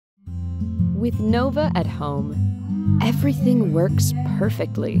With Nova at home, everything works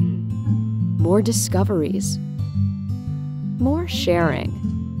perfectly. More discoveries, more sharing,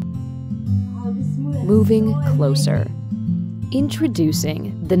 moving closer.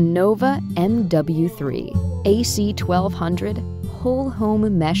 Introducing the Nova MW3 AC 1200 Whole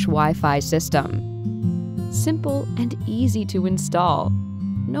Home Mesh Wi-Fi System. Simple and easy to install.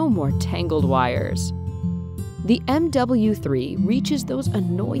 No more tangled wires. The MW3 reaches those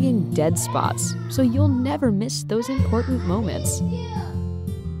annoying dead spots, so you'll never miss those important moments.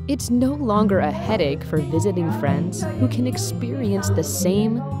 It's no longer a headache for visiting friends who can experience the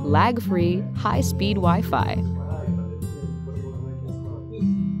same lag-free, high-speed Wi-Fi.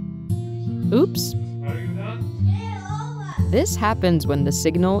 Oops. This happens when the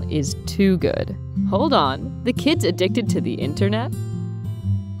signal is too good. Hold on, the kid's addicted to the internet?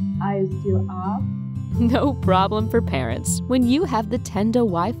 Are you still up? No problem for parents when you have the Tenda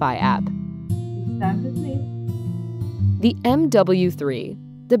WiFi app. It's time to sleep. The MW3,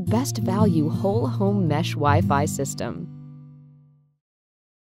 the best value whole home mesh Wi-Fi system.